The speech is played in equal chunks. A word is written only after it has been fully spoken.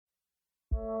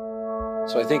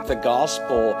So I think the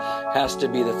gospel has to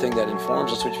be the thing that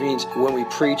informs us, which means when we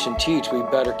preach and teach, we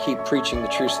better keep preaching the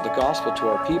truths of the gospel to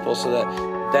our people so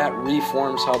that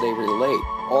reforms how they relate.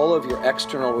 All of your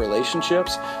external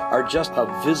relationships are just a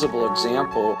visible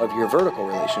example of your vertical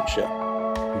relationship.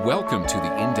 Welcome to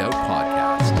the In Doubt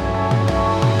Podcast.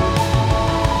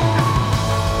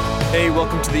 Hey,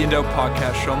 welcome to the In Doubt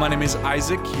Podcast show. My name is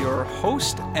Isaac, your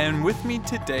host, and with me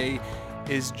today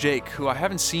is Jake, who I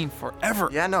haven't seen forever.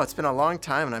 Yeah, no, it's been a long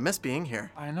time, and I miss being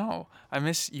here. I know. I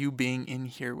miss you being in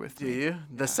here with me. Do you?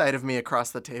 The sight of me across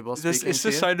the table speaking to you? It's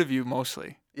the sight of you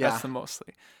mostly. Yeah. That's the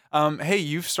mostly. Hey,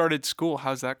 you've started school.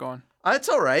 How's that going? It's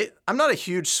all right. I'm not a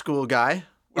huge school guy.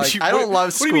 I don't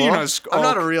love school. What do you mean you're not a school? I'm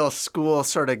not a real school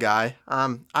sort of guy.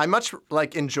 I much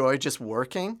enjoy just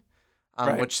working,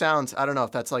 Right. which sounds, I don't know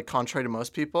if that's contrary to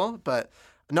most people, but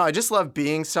no, I just love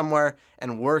being somewhere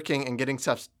and working and getting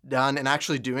stuff done and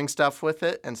actually doing stuff with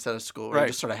it instead of school, where Right. you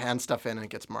just sort of hand stuff in and it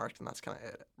gets marked, and that's kind of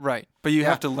it. Right. But you Yeah.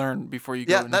 have to learn before you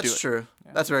go and do it. Yeah, that's true.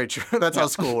 Yeah. That's very true. That's how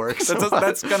school works.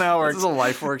 That's kind of how it works. This is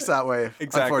life works that way,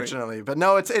 Exactly. unfortunately. But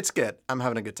no, it's good. I'm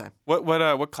having a good time.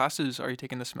 What classes are you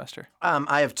taking this semester?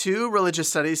 I have two religious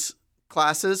studies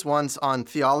classes. One's on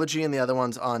theology and the other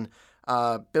one's on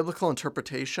biblical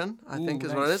interpretation, I think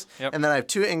is what it nice. is. Yep. And then I have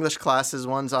two English classes.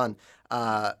 One's on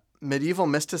medieval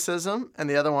mysticism and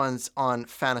the other one's on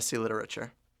fantasy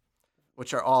literature,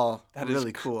 which are all That is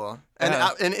really cool Yeah.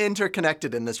 and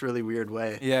interconnected in this really weird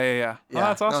way. Yeah. Oh,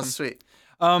 that's no, awesome. sweet.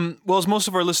 Well, as most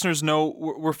of our listeners know,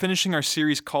 we're finishing our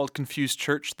series called Confused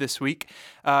Church this week.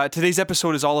 Today's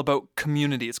episode is all about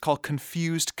community. It's called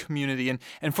Confused Community.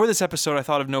 And for this episode, I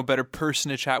thought of no better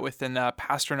person to chat with than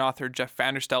pastor and author Jeff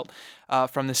Vanderstelt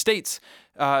from the States.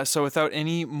 So without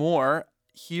any more,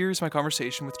 here's my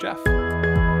conversation with Jeff.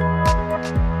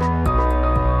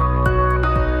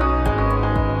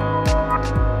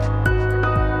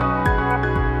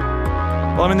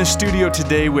 Well, I'm in the studio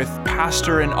today with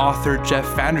pastor and author Jeff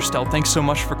Vanderstelt. Thanks so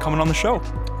much for coming on the show.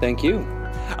 Thank you.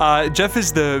 Jeff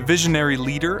is the visionary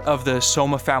leader of the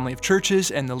Soma family of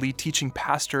churches and the lead teaching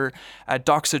pastor at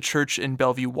Doxa Church in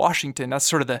Bellevue, Washington. That's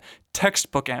sort of the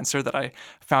textbook answer that I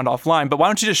found offline. But why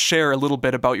don't you just share a little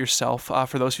bit about yourself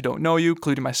for those who don't know you,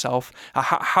 including myself,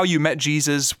 how you met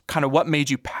Jesus, kind of what made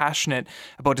you passionate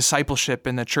about discipleship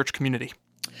in the church community?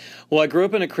 Well, I grew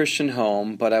up in a Christian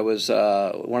home, but I was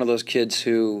one of those kids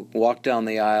who walked down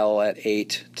the aisle at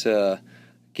 8 to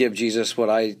give Jesus what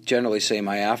I generally say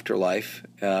my afterlife,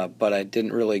 but I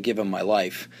didn't really give him my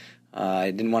life.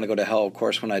 I didn't want to go to hell, of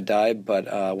course, when I died, but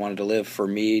I wanted to live for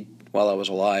me while I was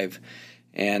alive.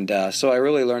 And so I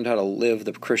really learned how to live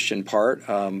the Christian part,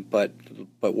 but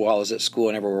while I was at school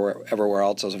and everywhere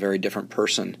else, I was a very different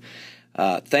person.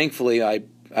 Thankfully, I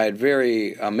had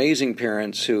very amazing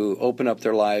parents who opened up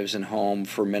their lives and home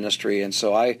for ministry, and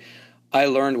so I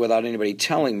learned without anybody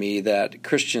telling me that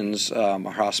Christians are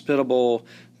hospitable,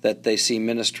 that they see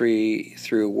ministry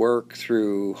through work,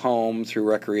 through home, through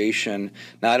recreation.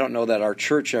 Now, I don't know that our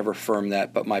church ever affirmed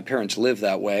that, but my parents lived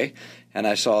that way, and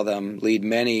I saw them lead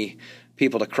many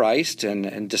people to Christ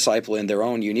and disciple in their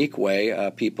own unique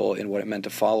way people in what it meant to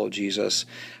follow Jesus.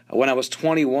 When I was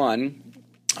 21,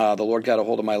 the Lord got a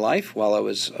hold of my life while I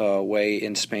was away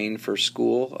in Spain for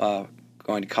school,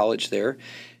 going to college there,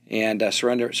 and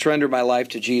surrendered my life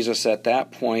to Jesus at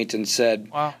that point and said,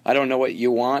 Wow. I don't know what you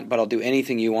want, but I'll do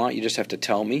anything you want. You just have to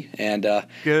tell me. And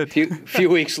Good. few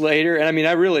weeks later, and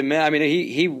I really meant,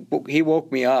 he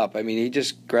woke me up. He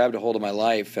just grabbed a hold of my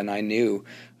life, and I knew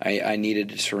I needed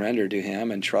to surrender to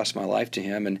him and trust my life to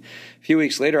him. And a few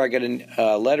weeks later, I got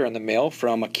a letter in the mail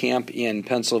from a camp in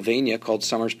Pennsylvania called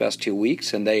Summer's Best 2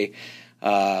 Weeks, and they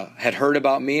had heard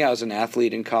about me. I was an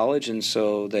athlete in college, and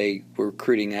so they were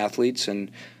recruiting athletes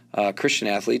and Christian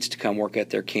athletes to come work at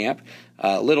their camp.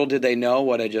 Little did they know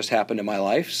what had just happened in my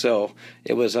life. So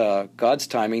it was God's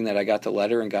timing that I got the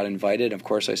letter and got invited. Of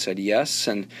course, I said yes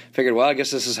and figured, well, I guess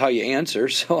this is how you answer.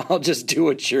 So I'll just do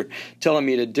what you're telling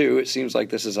me to do. It seems like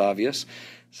this is obvious.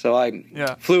 So I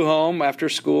flew home after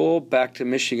school back to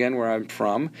Michigan, where I'm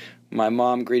from. My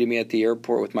mom greeted me at the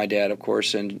airport with my dad, of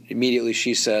course, and immediately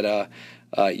she said,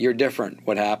 you're different.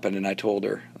 What happened? And I told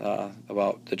her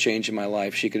about the change in my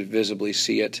life. She could visibly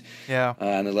see it. Yeah.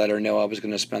 And I let her know I was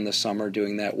going to spend the summer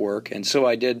doing that work. And so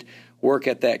I did work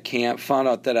at that camp, found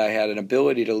out that I had an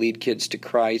ability to lead kids to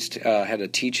Christ, had a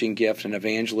teaching gift, an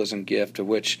evangelism gift, of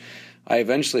which I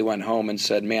eventually went home and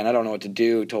said, man, I don't know what to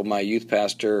do. Told my youth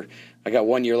pastor, I got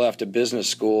 1 year left of business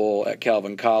school at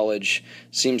Calvin College.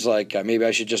 Seems like maybe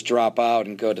I should just drop out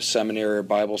and go to seminary or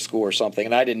Bible school or something.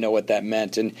 And I didn't know what that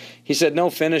meant. And he said, no,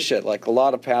 finish it. Like a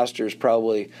lot of pastors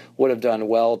probably would have done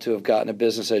well to have gotten a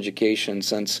business education,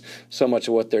 since so much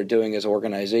of what they're doing is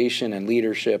organization and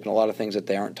leadership and a lot of things that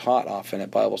they aren't taught often at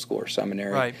Bible school or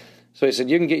seminary. Right. So he said,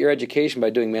 you can get your education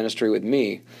by doing ministry with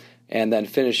me and then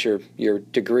finish your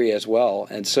degree as well.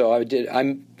 And so I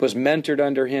was mentored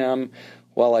under him.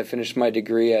 While I finished my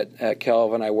degree at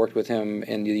Calvin, I worked with him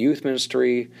in the youth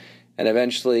ministry and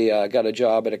eventually got a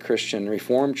job at a Christian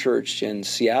Reformed church in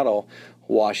Seattle,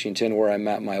 Washington, where I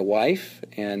met my wife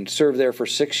and served there for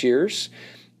 6 years.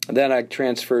 Then I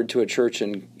transferred to a church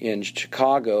in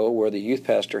Chicago where the youth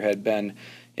pastor had been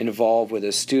involved with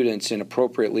his students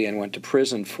inappropriately and went to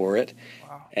prison for it.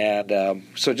 Wow. And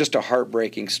so just a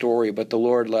heartbreaking story, but the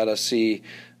Lord let us see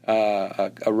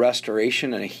a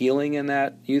restoration and a healing in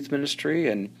that youth ministry,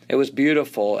 and it was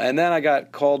beautiful. And then I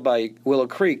got called by Willow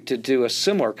Creek to do a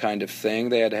similar kind of thing.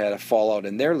 They had a fallout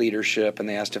in their leadership, and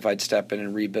they asked if I'd step in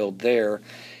and rebuild there.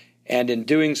 And in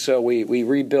doing so, we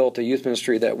rebuilt a youth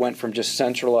ministry that went from just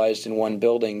centralized in one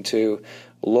building to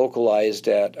localized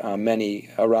at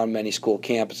around many school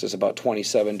campuses, about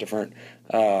 27 different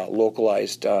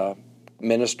localized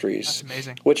ministries. That's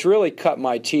amazing. Which really cut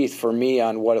my teeth for me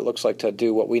on what it looks like to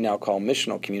do what we now call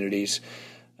missional communities.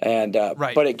 And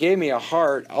right. But it gave me a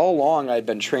heart. All along I'd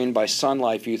been trained by Sun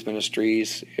Life Youth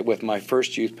Ministries with my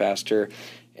first youth pastor,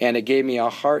 and it gave me a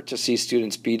heart to see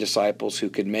students be disciples who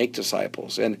could make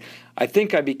disciples. And I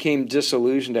think I became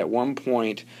disillusioned at one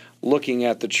point looking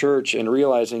at the church and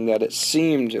realizing that it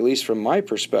seemed, at least from my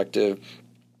perspective,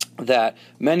 that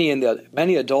many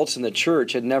adults in the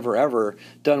church had never ever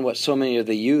done what so many of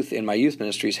the youth in my youth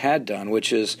ministries had done,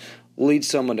 which is lead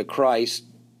someone to Christ,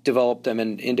 develop them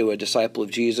into a disciple of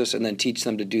Jesus, and then teach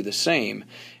them to do the same.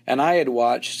 And I had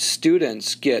watched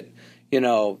students get,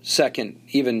 second,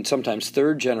 even sometimes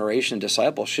third generation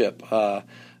discipleship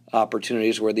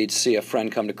opportunities where they'd see a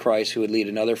friend come to Christ who would lead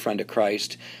another friend to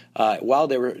Christ while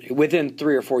they were within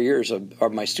 3 or 4 years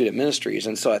of my student ministries.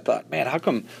 And so I thought, man, how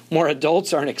come more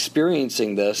adults aren't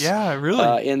experiencing this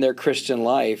in their Christian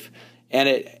life?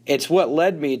 And it's what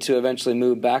led me to eventually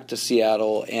move back to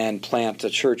Seattle and plant a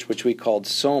church which we called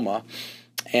Soma.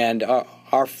 And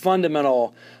our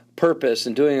fundamental purpose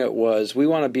in doing it was we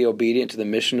want to be obedient to the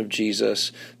mission of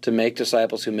Jesus to make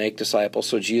disciples who make disciples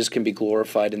so Jesus can be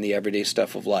glorified in the everyday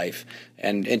stuff of life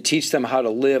and teach them how to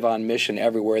live on mission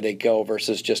everywhere they go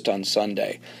versus just on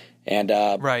Sunday. And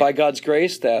by God's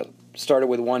grace, that started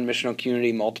with one missional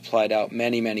community, multiplied out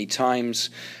many, many times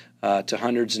to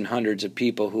hundreds and hundreds of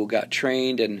people who got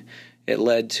trained, and it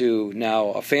led to now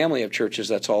a family of churches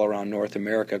that's all around North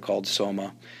America called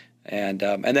Soma. And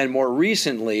then more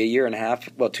recently,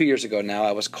 2 years ago now,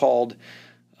 I was called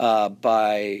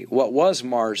by what was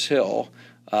Mars Hill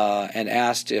and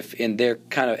asked if in their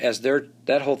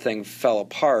that whole thing fell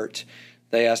apart,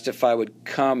 they asked if I would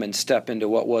come and step into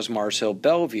what was Mars Hill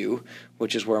Bellevue,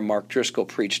 which is where Mark Driscoll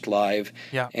preached live,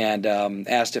 and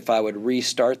asked if I would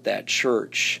restart that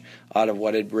church out of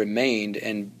what had remained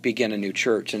and begin a new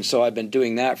church. And so I've been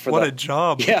doing that for a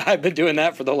job. Yeah, I've been doing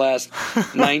that for the last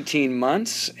 19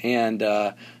 months, and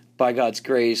by God's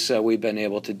grace, we've been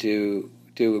able to do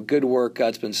good work.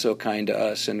 God's been so kind to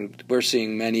us, and we're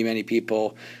seeing many, many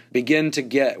people begin to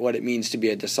get what it means to be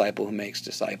a disciple who makes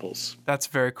disciples. That's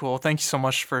very cool. Thank you so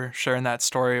much for sharing that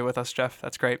story with us, Jeff.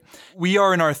 That's great. We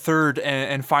are in our third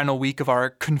and final week of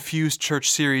our Confused Church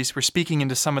series. We're speaking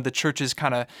into some of the church's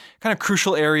kind of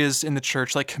crucial areas in the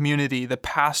church, like community, the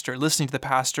pastor, listening to the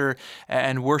pastor,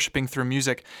 and worshiping through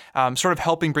music, sort of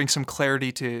helping bring some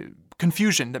clarity to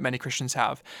confusion that many Christians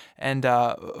have. And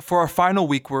for our final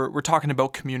week, we're talking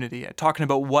about community, talking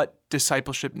about what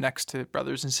discipleship next to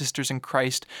brothers and sisters in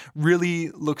Christ really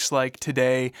looks like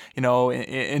today,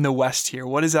 in the West here.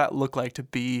 What does that look like to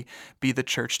be the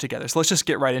church together? So let's just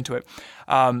get right into it.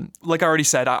 Like I already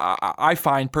said, I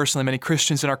find personally many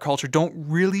Christians in our culture don't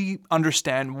really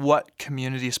understand what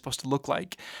community is supposed to look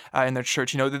like in their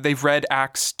church. They've read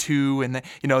Acts 2 and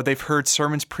they've heard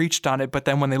sermons preached on it, but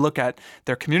then when they look at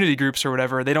their community groups or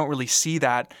whatever, they don't really see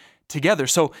that together.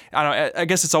 So I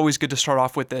guess it's always good to start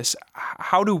off with this.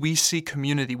 How do we see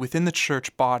community within the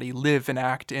church body live and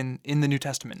act in the New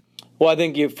Testament? Well, I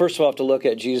think you first of all have to look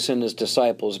at Jesus and his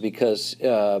disciples because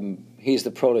he's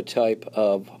the prototype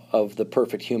of the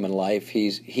perfect human life.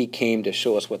 He came to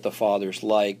show us what the Father's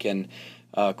like, and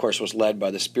of course was led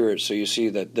by the Spirit. So you see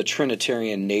the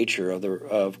Trinitarian nature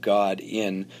of God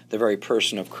in the very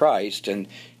person of Christ, and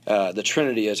the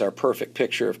Trinity is our perfect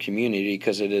picture of community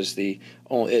because it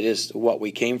is what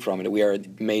we came from, and we are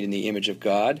made in the image of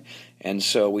God, and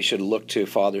so we should look to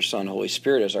Father, Son, Holy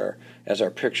Spirit as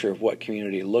our picture of what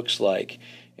community looks like.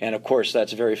 And of course,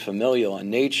 that's very familial in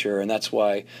nature, and that's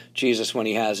why Jesus, when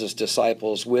he has his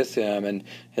disciples with him, and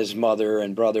his mother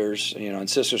and brothers, and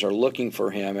sisters are looking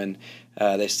for him, and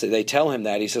they tell him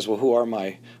that he says, "Well, who are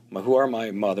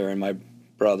my mother and my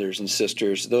brothers and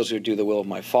sisters? Those who do the will of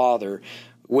my Father."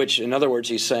 Which, in other words,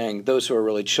 he's saying those who are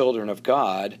really children of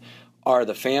God are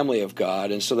the family of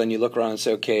God. And so then you look around and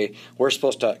say, okay,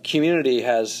 community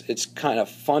has its kind of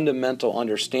fundamental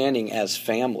understanding as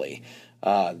family.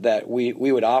 That we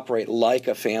would operate like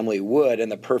a family would,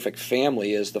 and the perfect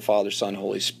family is the Father, Son,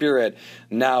 Holy Spirit.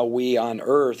 Now we on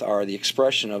earth are the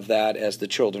expression of that as the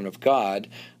children of God,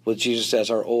 with Jesus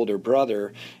as our older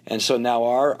brother. And so now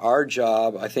our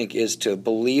job, I think, is to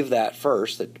believe that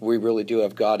first, that we really do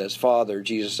have God as Father,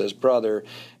 Jesus as brother,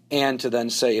 and to then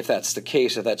say, if that's the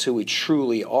case, if that's who we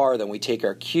truly are, then we take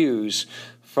our cues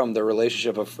from the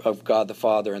relationship of God the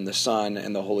Father and the Son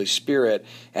and the Holy Spirit,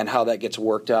 and how that gets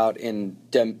worked out in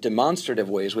demonstrative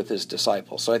ways with his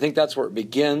disciples. So I think that's where it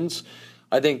begins.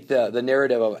 I think the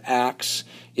narrative of Acts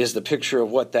is the picture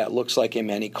of what that looks like in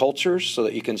many cultures, so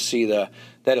that you can see that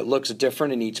it looks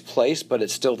different in each place, but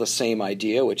it's still the same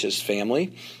idea, which is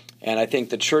family. And I think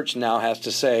the church now has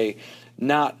to say,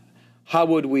 not how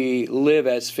would we live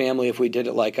as family if we did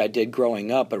it like I did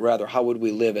growing up, but rather how would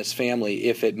we live as family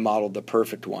if it modeled the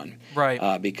perfect one?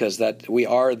 Right. Because that we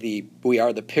are the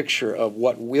picture of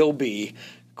what will be.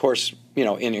 Of course,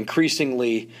 in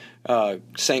increasingly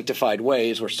sanctified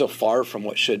ways. We're still far from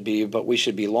what should be, but we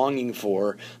should be longing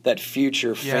for that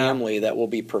future family that will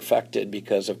be perfected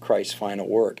because of Christ's final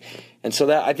work. And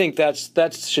so I think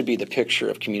that should be the picture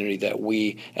of community that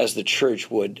we as the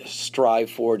church would strive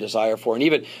for, desire for, and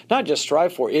even not just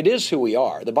strive for. It is who we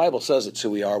are. The Bible says it's who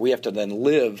we are. We have to then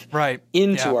live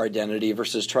into our identity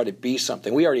versus try to be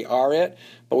something. We already are it,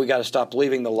 but we got to stop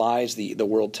believing the lies the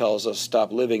world tells us,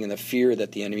 stop living in the fear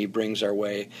that the enemy brings our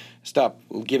way, stop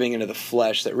giving into the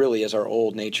flesh that really is our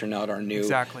old nature, not our new.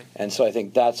 Exactly. And so I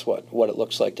think that's what it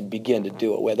looks like to begin to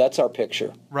do it with. That's our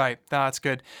picture. Right. That's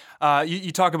good.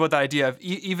 You talk about the idea of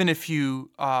even if you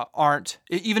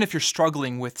even if you're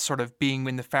struggling with sort of being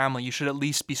in the family, you should at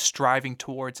least be striving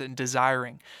towards it and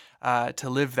desiring to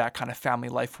live that kind of family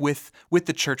life with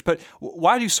the church. But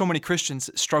why do so many Christians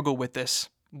struggle with this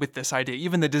idea,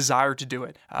 even the desire to do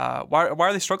it? Why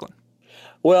are they struggling?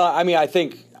 Well, I mean, I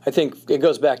think it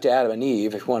goes back to Adam and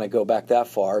Eve, if you want to go back that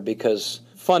far, because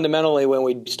fundamentally when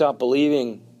we stop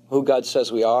believing who God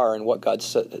says we are and what God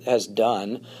has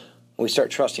done, we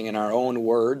start trusting in our own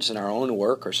words and our own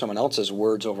work, or someone else's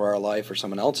words over our life, or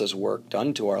someone else's work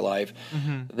done to our life,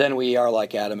 then we are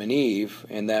like Adam and Eve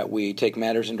in that we take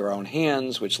matters into our own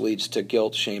hands, which leads to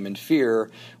guilt, shame, and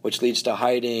fear, which leads to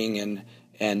hiding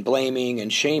and blaming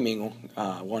and shaming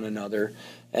one another.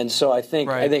 And so I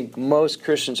think most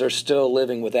Christians are still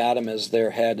living with Adam as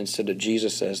their head instead of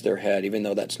Jesus as their head, even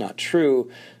though that's not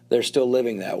true. They're still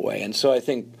living that way. And so I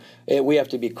think we have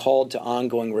to be called to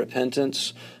ongoing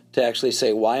repentance, to actually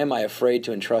say, why am I afraid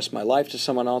to entrust my life to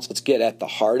someone else? Let's get at the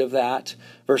heart of that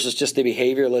versus just the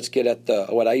behavior. Let's get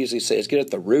at what I usually say is get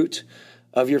at the root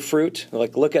of your fruit.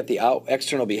 Like, look at the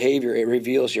external behavior. It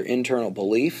reveals your internal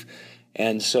belief.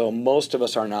 And so most of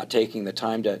us are not taking the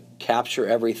time to capture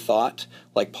every thought,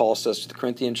 like Paul says to the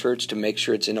Corinthian church, to make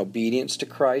sure it's in obedience to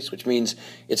Christ, which means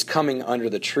it's coming under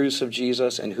the truths of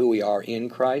Jesus and who we are in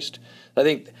Christ. I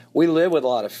think we live with a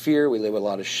lot of fear, we live with a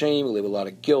lot of shame, we live with a lot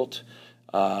of guilt,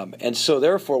 and so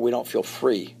therefore we don't feel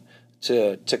free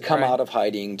to come out of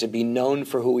hiding, to be known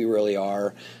for who we really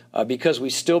are, because we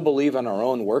still believe in our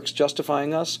own works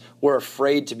justifying us. We're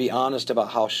afraid to be honest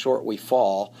about how short we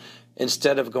fall,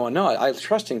 instead of going, no, I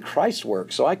trust in Christ's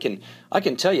work, so I can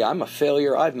tell you I'm a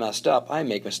failure, I've messed up, I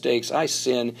make mistakes, I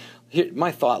sin.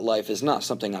 My thought life is not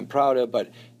something I'm proud of,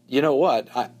 but you know what?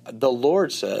 The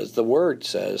Lord says, the Word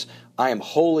says, I am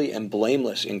holy and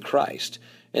blameless in Christ,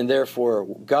 and therefore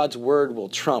God's Word will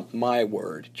trump my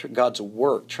word. God's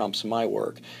work trumps my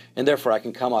work, and therefore I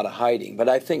can come out of hiding. But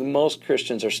I think most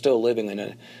Christians are still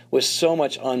living with so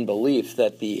much unbelief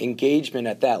that the engagement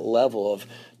at that level of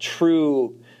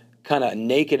true kind of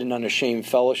naked and unashamed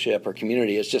fellowship or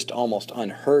community is just almost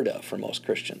unheard of for most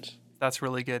Christians. That's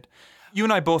really good. You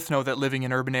and I both know that living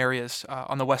in urban areas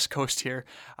on the West Coast here,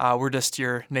 we're just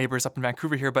your neighbors up in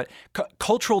Vancouver here, but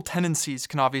cultural tendencies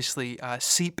can obviously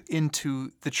seep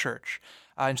into the church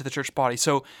body.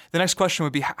 So the next question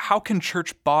would be, how can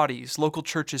church bodies, local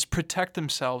churches, protect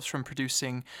themselves from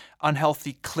producing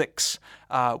unhealthy cliques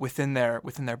within their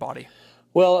body?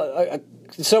 Well,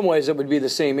 in some ways it would be the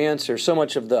same answer. So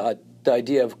much of the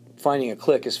idea of finding a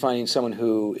clique is finding someone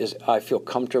who is I feel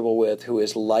comfortable with, who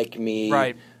is like me.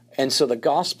 Right. And so the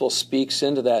gospel speaks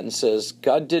into that and says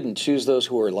God didn't choose those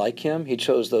who were like him. He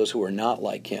chose those who were not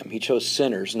like him. He chose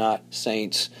sinners, not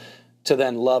saints, to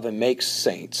then love and make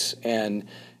saints.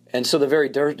 And so the very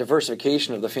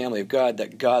diversification of the family of God,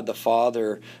 that God the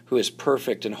Father, who is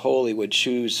perfect and holy, would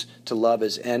choose to love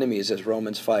his enemies, as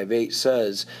Romans 5:8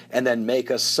 says, and then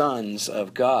make us sons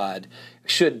of God,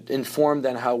 should inform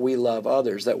then how we love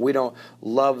others, that we don't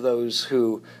love those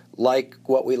who like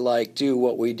what we like, do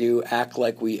what we do, act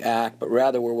like we act, but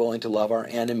rather we're willing to love our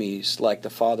enemies like the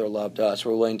Father loved us.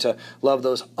 We're willing to love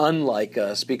those unlike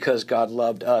us because God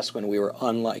loved us when we were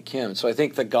unlike him. So I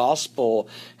think the gospel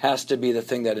has to be the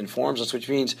thing that informs us, which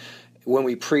means when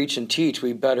we preach and teach,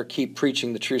 we better keep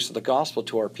preaching the truths of the gospel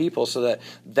to our people so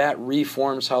that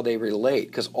reforms how they relate.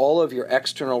 Because all of your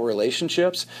external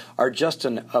relationships are just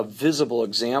a visible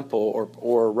example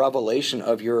or revelation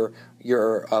of your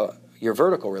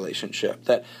vertical relationship.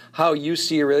 That how you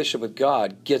see your relationship with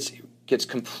God gets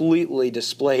completely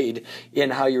displayed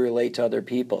in how you relate to other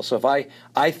people. So if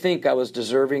I think I was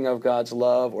deserving of God's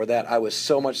love, or that I was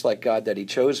so much like God that he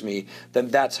chose me, then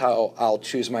that's how I'll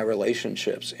choose my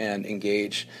relationships and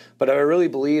engage. But if I really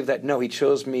believe that, no, he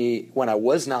chose me when I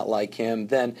was not like him,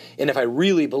 and if I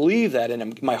really believe that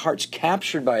and my heart's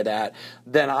captured by that,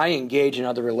 then I engage in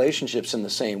other relationships in the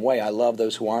same way. I love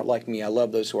those who aren't like me. I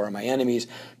love those who are my enemies,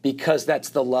 because that's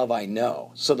the love I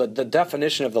know. So the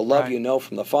definition of the love you know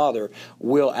from the Father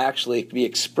will actually be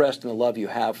expressed in the love you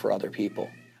have for other people.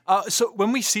 So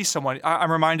when we see someone,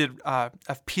 I'm reminded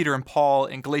of Peter and Paul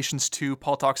in Galatians 2.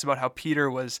 Paul talks about how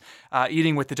Peter was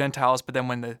eating with the Gentiles, but then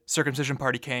when the circumcision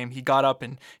party came, he got up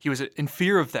and he was in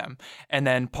fear of them. And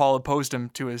then Paul opposed him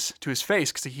to his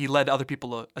face because he led other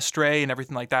people astray and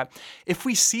everything like that. If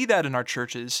we see that in our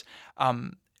churches,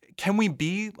 can we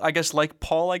be, I guess, like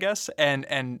Paul, I guess,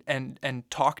 and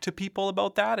talk to people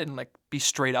about that and like be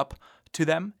straight up to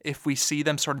them if we see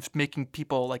them sort of making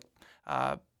people like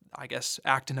I guess,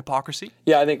 act in hypocrisy?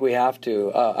 Yeah, I think we have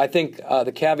to. I think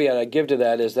the caveat I give to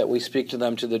that is that we speak to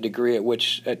them to the degree at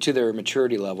which, to their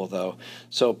maturity level, though.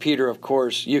 So Peter, of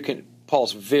course,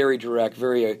 Paul's very direct,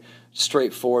 very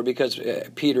straightforward, because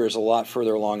Peter is a lot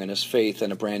further along in his faith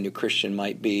than a brand new Christian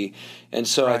might be. And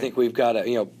so I think we've got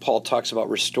to, Paul talks about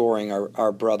restoring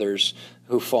our brothers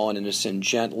who've fallen into sin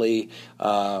gently.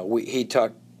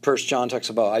 First John talks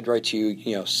about, I'd write to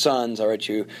you, sons, I write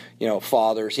to you,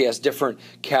 fathers. He has different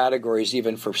categories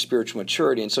even for spiritual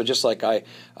maturity. And so just like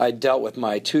I dealt with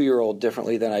my 2-year-old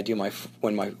differently than I do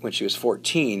when she was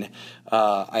 14,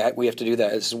 we have to do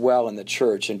that as well in the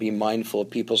church and be mindful of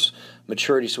people's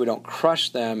maturity so we don't crush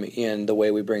them in the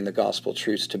way we bring the gospel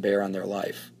truths to bear on their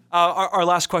life. Our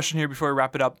last question here before we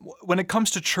wrap it up. When it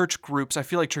comes to church groups, I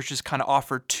feel like churches kind of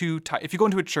offer two types. If you go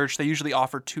into a church, they usually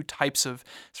offer two types of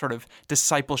sort of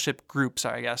discipleship groups,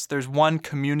 I guess. There's one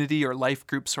community or life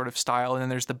group sort of style, and then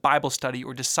there's the Bible study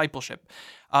or discipleship.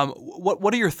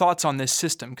 What are your thoughts on this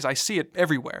system? Because I see it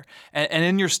everywhere. And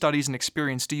in your studies and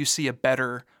experience, do you see a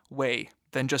better way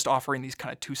than just offering these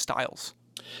kind of two styles?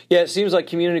 Yeah, it seems like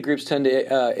community groups tend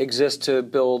to exist to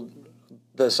build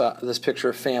this picture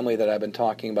of family that I've been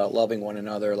talking about, loving one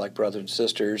another like brothers and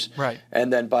sisters. Right.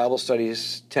 And then Bible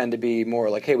studies tend to be more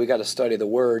like, hey, we got to study the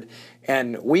Word.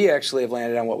 And we actually have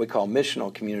landed on what we call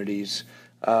missional communities,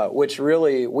 which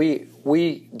really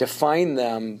we define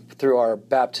them through our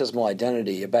baptismal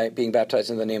identity, about being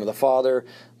baptized in the name of the Father,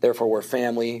 therefore we're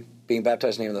family, being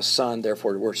baptized in the name of the Son,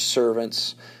 therefore we're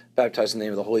servants, baptized in the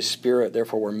name of the Holy Spirit,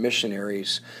 therefore we're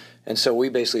missionaries. And so we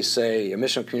basically say a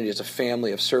missional community is a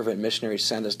family of servant missionaries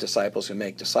sent as disciples who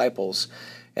make disciples.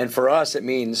 And for us, it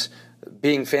means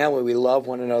being family, we love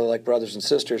one another like brothers and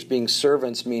sisters. Being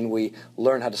servants mean we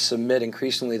learn how to submit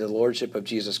increasingly to the Lordship of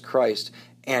Jesus Christ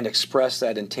and express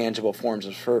that in tangible forms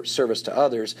of service to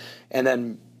others. And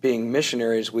then being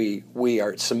missionaries, we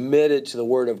are submitted to the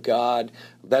Word of God.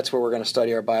 That's where we're going to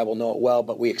study our Bible, know it well,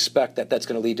 but we expect that that's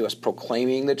going to lead to us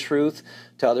proclaiming the truth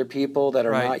to other people that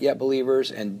are not yet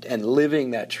believers and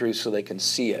living that truth so they can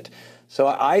see it. So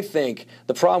I think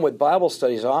the problem with Bible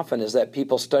studies often is that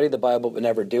people study the Bible but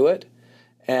never do it,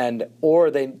 or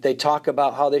they talk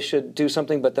about how they should do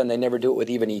something, but then they never do it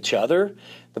with even each other.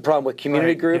 The problem with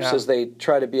community groups is they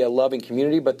try to be a loving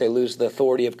community, but they lose the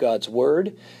authority of God's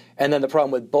Word. And then the problem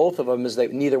with both of them is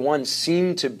that neither one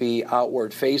seem to be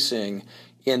outward facing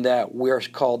in that we're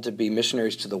called to be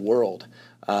missionaries to the world.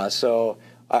 So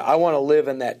I want to live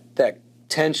in that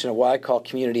tension of what I call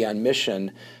community on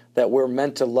mission, that we're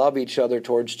meant to love each other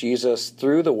towards Jesus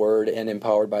through the Word and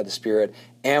empowered by the Spirit,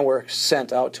 and we're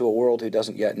sent out to a world who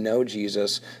doesn't yet know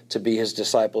Jesus to be his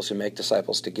disciples who make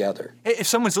disciples together. If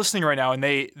someone's listening right now and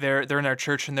they're in our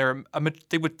church and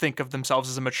they would think of themselves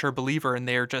as a mature believer and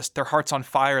they're just their heart's on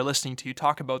fire listening to you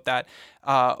talk about that,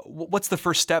 what's the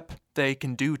first step they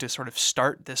can do to sort of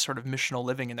start this sort of missional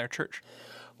living in their church?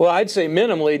 Well, I'd say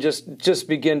minimally just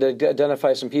begin to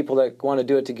identify some people that want to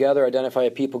do it together, identify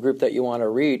a people group that you want to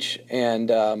reach,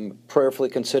 and prayerfully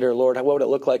consider, Lord, what would it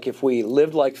look like if we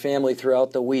lived like family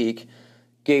throughout the week,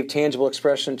 gave tangible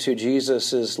expression to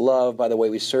Jesus' love by the way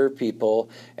we serve people,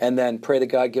 and then pray that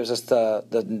God gives us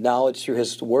the knowledge through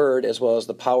his word as well as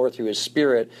the power through his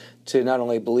Spirit to not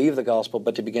only believe the gospel,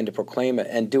 but to begin to proclaim it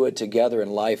and do it together in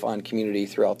life on community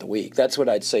throughout the week. That's what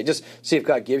I'd say. Just see if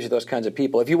God gives you those kinds of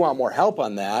people. If you want more help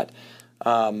on that,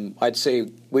 I'd say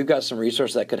we've got some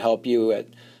resources that could help you at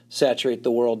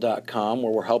saturatetheworld.com,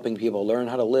 where we're helping people learn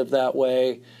how to live that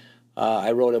way.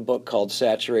 I wrote a book called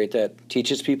Saturate that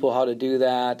teaches people how to do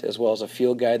that, as well as a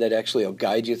field guide that actually will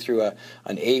guide you through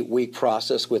an 8-week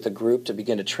process with a group to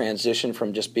begin to transition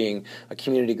from just being a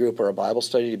community group or a Bible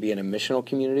study to being a missional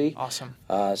community. Awesome.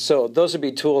 So those would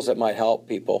be tools that might help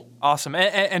people. Awesome.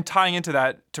 And tying into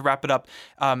that, to wrap it up,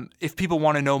 if people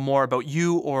want to know more about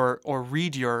you or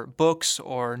read your books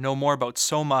or know more about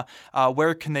Soma,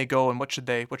 where can they go and what should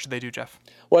they do, Jeff?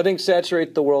 Well, I think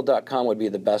saturatetheworld.com would be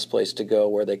the best place to go,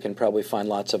 where they can probably find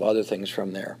lots of other things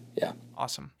from there. Yeah.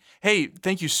 Awesome. Hey,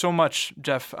 thank you so much,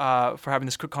 Jeff, for having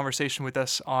this quick conversation with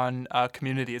us on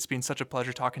community. It's been such a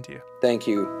pleasure talking to you. Thank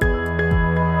you.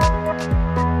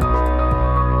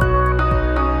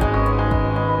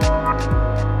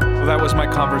 Well, that was my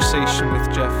conversation with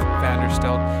Jeff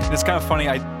Vanderstelt. And it's kind of funny,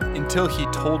 until he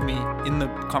told me in the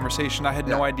conversation, I had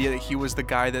no idea that he was the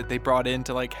guy that they brought in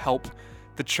to help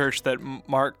the church that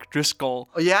Mark Driscoll.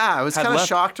 Oh, yeah, I was kind of left.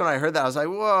 shocked when I heard that. I was like,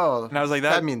 whoa. And I was like,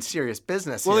 that means serious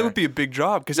business. Well, here. it would be a big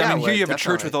job because, Yeah, here you have a definitely.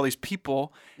 church with all these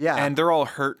people, Yeah. and they're all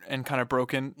hurt and kind of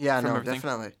broken. Yeah, from no, everything.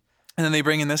 definitely. And then they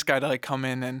bring in this guy to come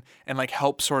in and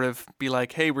help sort of be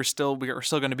like, hey, we're still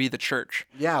going to be the church.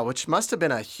 Yeah, which must have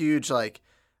been a huge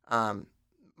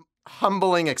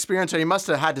humbling experience, or you must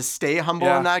have had to stay humble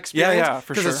in that experience. Yeah,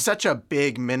 for sure. Because it's such a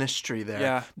big ministry there.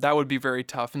 Yeah, that would be very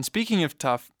tough. And speaking of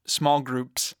tough, small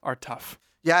groups are tough.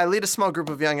 Yeah, I lead a small group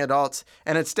of young adults,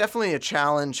 and it's definitely a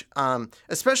challenge,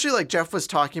 especially like Jeff was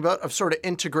talking about, of sort of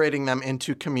integrating them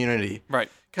into community. Right.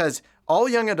 Because all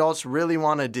young adults really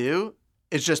want to do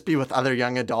is just be with other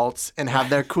young adults and have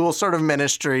their cool sort of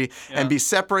ministry and be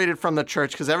separated from the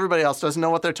church, because everybody else doesn't know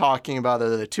what they're talking about.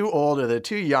 Either they're too old or they're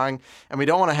too young, and we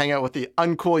don't want to hang out with the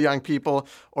uncool young people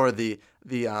or the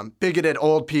bigoted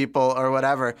old people or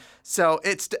whatever. So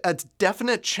it's a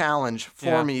definite challenge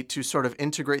for me to sort of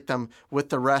integrate them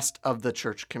with the rest of the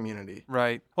church community.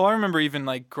 Right. Well, I remember even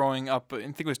growing up, I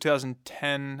think it was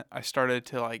 2010, I started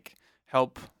to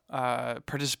help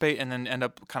participate and then end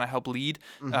up kind of help lead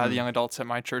the young adults at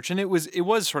my church. And it was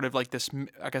sort of like this,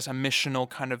 I guess, a missional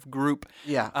kind of group.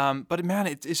 Yeah. But man,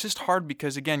 it's just hard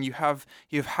because, again, you have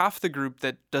half the group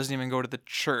that doesn't even go to the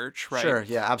church, right? Sure.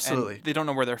 Yeah, absolutely. And they don't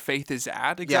know where their faith is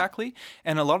at exactly. Yeah.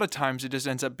 And a lot of times it just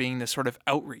ends up being this sort of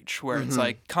outreach where it's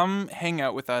like, come hang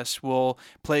out with us. We'll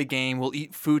play a game. We'll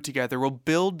eat food together. We'll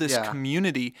build this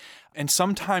community. And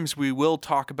sometimes we will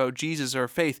talk about Jesus or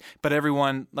faith, but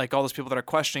everyone, all those people that are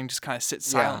questioning, just kind of sit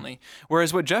silently.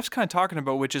 Whereas what Jeff's kind of talking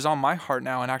about, which is on my heart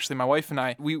now, and actually my wife and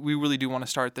I, we really do want to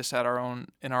start this in our own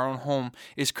home,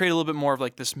 is create a little bit more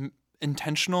of this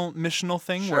intentional missional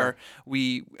thing where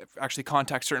we actually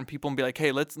contact certain people and be like,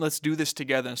 hey, let's do this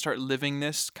together and start living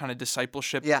this kind of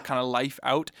discipleship kind of life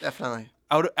out. Definitely.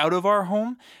 Out of our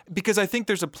home, because I think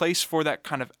there's a place for that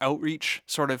kind of outreach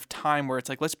sort of time where it's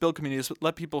let's build communities,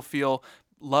 let people feel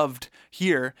loved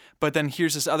here, but then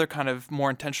here's this other kind of more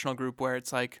intentional group where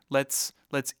it's let's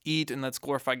eat and let's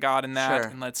glorify God in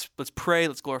that, and let's pray,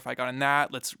 let's glorify God in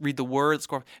that, let's read the word,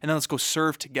 and then let's go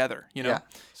serve together,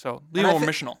 So a little more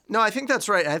missional. No, I think that's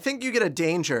right. I think you get a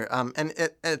danger, and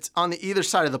it's on the either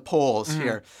side of the poles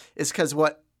here, is because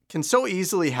what can so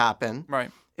easily happen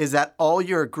is that all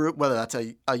your group, whether that's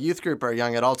a youth group or a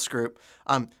young adults group,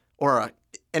 or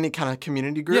any kind of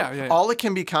community group, all it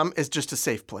can become is just a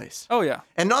safe place. Oh, yeah.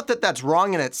 And not that that's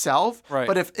wrong in itself,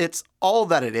 but if it's all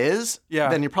that it is,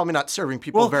 then you're probably not serving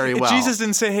people very well. Jesus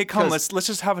didn't say, hey, come, let's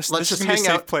just have let's just hang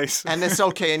out, place. And it's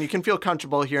okay, and you can feel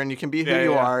comfortable here, and you can be who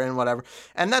you are and whatever.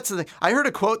 And that's the thing. I heard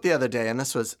a quote the other day, and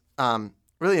this was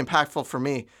really impactful for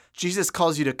me. Jesus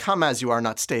calls you to come as you are,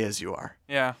 not stay as you are.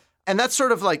 Yeah. And that's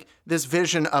sort of this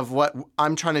vision of what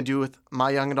I'm trying to do with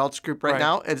my young adults group right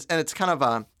now. It's kind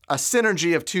of a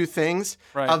synergy of two things,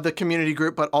 of the community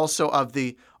group, but also of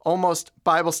the almost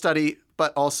Bible study,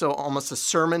 but also almost a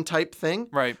sermon type thing,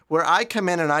 where I come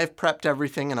in and I've prepped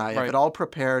everything and I have it all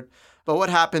prepared. But what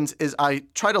happens is I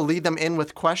try to lead them in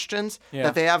with questions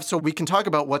that they have so we can talk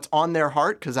about what's on their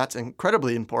heart, because that's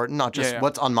incredibly important, not just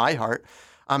what's on my heart.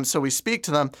 So we speak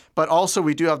to them, but also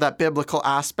we do have that biblical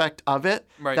aspect of it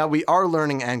that we are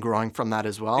learning and growing from that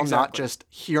as well, not just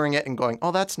hearing it and going,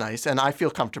 oh, that's nice, and I feel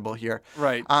comfortable here.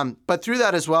 But through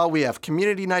that as well, we have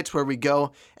community nights where we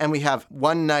go and we have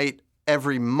one night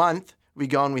every month. We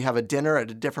go and we have a dinner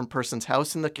at a different person's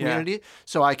house in the community,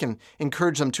 so I can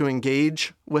encourage them to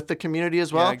engage with the community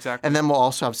as well. And then we'll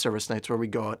also have service nights where we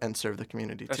go out and serve the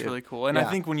community too. That's really cool. And I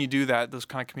think when you do that, those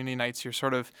kind of community nights, you're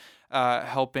sort of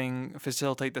helping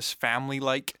facilitate this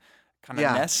family-like kind of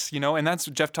ness, and that's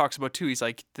what Jeff talks about too. He's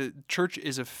like, the church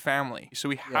is a family, so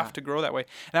we have to grow that way.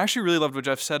 And I actually really loved what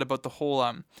Jeff said about the whole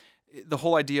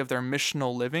idea of their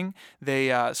missional living. They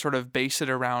sort of base it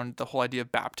around the whole idea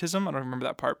of baptism. I don't remember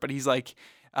that part, but he's like,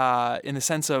 in the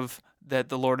sense of that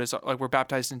the Lord is like, we're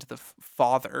baptized into the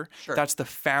Father. That's the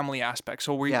family aspect.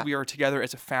 So we are together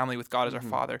as a family with God as our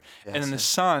Father. And then the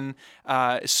Son,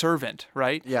 servant,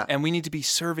 right? And we need to be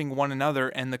serving one another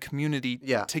and the community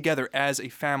together as a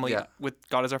family with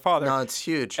God as our Father. No, it's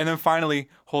huge. And then finally,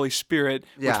 Holy Spirit,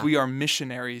 which we are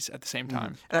missionaries at the same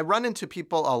time. And I run into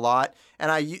people a lot, and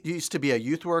I used to be a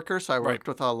youth worker, so I worked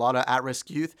with a lot of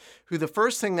at-risk youth, who the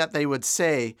first thing that they would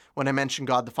say when I mention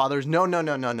God the Father is, no.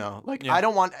 Like, I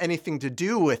don't want anything to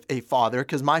do with a father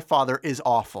because my father is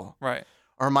awful.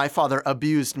 Or my father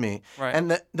abused me.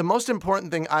 And the most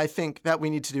important thing I think that we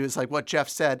need to do is like what Jeff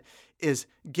said, is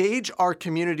gauge our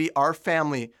community, our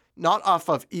family, not off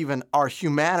of even our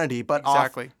humanity, but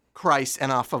off Christ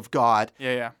and off of God.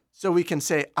 So we can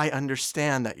say, I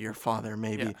understand that your father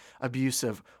may be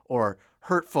abusive or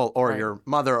hurtful, or your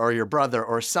mother or your brother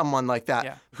or someone like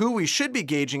that. Who we should be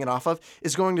gauging it off of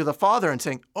is going to the Father and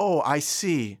saying, oh, I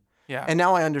see. And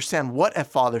now I understand what a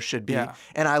father should be.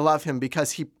 And I love him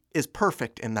because he is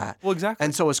perfect in that. Well, exactly.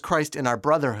 And so is Christ in our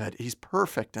brotherhood. He's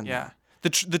perfect in that.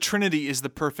 The Trinity is the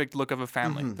perfect look of a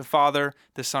family: the Father,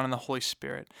 the Son, and the Holy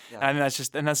Spirit. And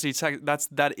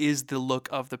that is the look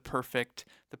of the perfect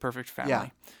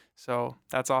family. So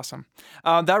that's awesome.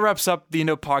 That wraps up the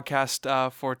Indout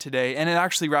podcast for today. And it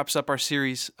actually wraps up our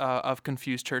series of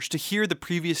Confused Church. To hear the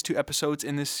previous 2 episodes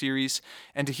in this series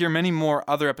and to hear many more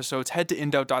other episodes, head to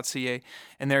indout.ca.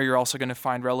 And there you're also going to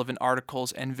find relevant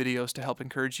articles and videos to help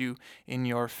encourage you in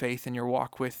your faith and your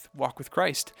walk with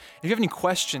Christ. If you have any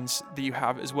questions that you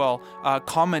have as well,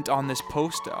 comment on this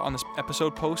post, on this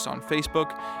episode post on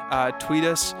Facebook, tweet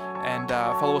us, and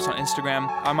follow us on Instagram.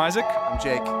 I'm Isaac. I'm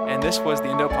Jake. And this was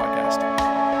the Indout Podcast.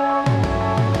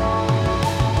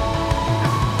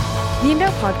 The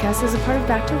Indout Podcast is a part of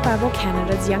Back to the Bible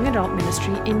Canada's young adult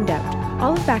ministry, Indout.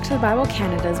 All of Back to the Bible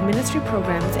Canada's ministry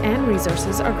programs and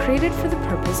resources are created for the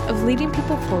purpose of leading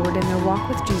people forward in their walk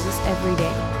with Jesus every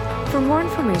day. For more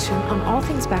information on all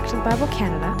things Back to the Bible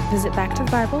Canada, visit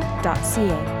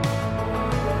backtothebible.ca.